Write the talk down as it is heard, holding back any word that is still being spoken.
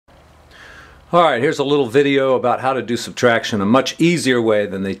Alright, here's a little video about how to do subtraction a much easier way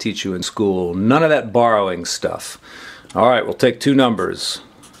than they teach you in school. None of that borrowing stuff. Alright, we'll take two numbers.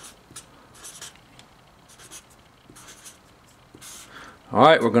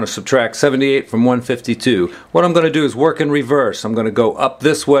 Alright, we're going to subtract 78 from 152. What I'm going to do is work in reverse. I'm going to go up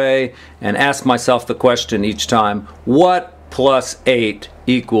this way and ask myself the question each time, what plus 8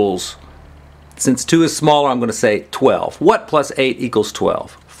 equals, since 2 is smaller, I'm going to say 12. What plus 8 equals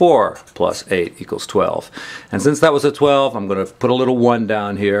 12? 4 plus 8 equals 12. And since that was a 12, I'm going to put a little 1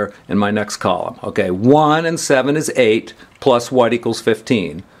 down here in my next column. Okay, 1 and 7 is 8, plus what equals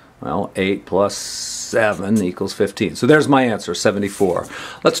 15? Well, 8 plus 7 equals 15. So there's my answer, 74.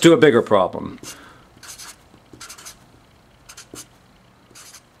 Let's do a bigger problem.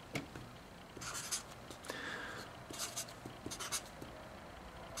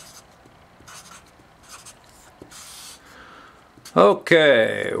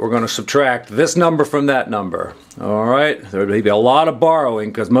 Okay, we're going to subtract this number from that number. All right, there may be a lot of borrowing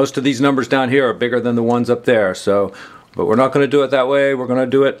because most of these numbers down here are bigger than the ones up there. But we're not going to do it that way. We're going to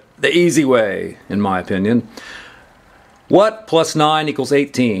do it the easy way, in my opinion. What plus 9 equals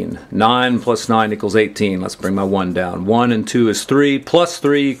 18? 9 plus 9 equals 18. Let's bring my 1 down. 1 and 2 is 3, plus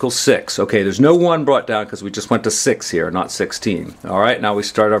 3 equals 6. Okay, there's no 1 brought down because we just went to 6 here, not 16. All right, now we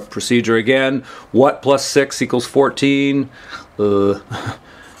start our procedure again. What plus 6 equals 14?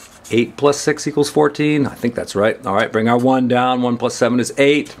 8 plus 6 equals 14? I think that's right. All right, bring our 1 down. 1 plus 7 is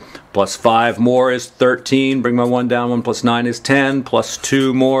 8. Plus 5 more is 13. Bring my 1 down. 1 plus 9 is 10. Plus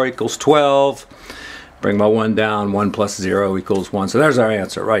 2 more equals 12. Bring my 1 down. 1 plus 0 equals 1. So there's our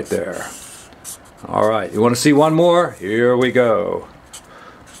answer right there. All right, you want to see one more? Here we go.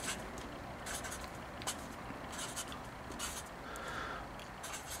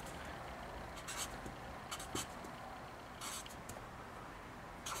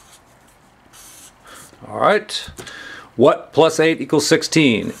 All right. What plus 8 equals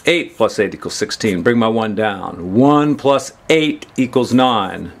 16? 8 plus 8 equals 16. Bring my 1 down. 1 plus 8 equals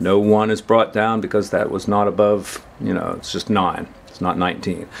 9. No 1 is brought down because that was not above, it's just 9. It's not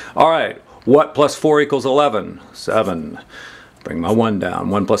 19. All right. What plus 4 equals 11? 7. Bring my 1 down.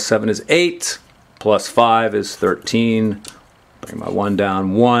 1 plus 7 is 8. Plus 5 is 13. Bring my 1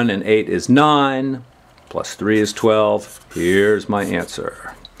 down. 1 and 8 is 9. Plus 3 is 12. Here's my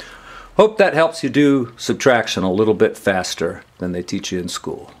answer. Hope that helps you do subtraction a little bit faster than they teach you in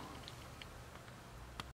school.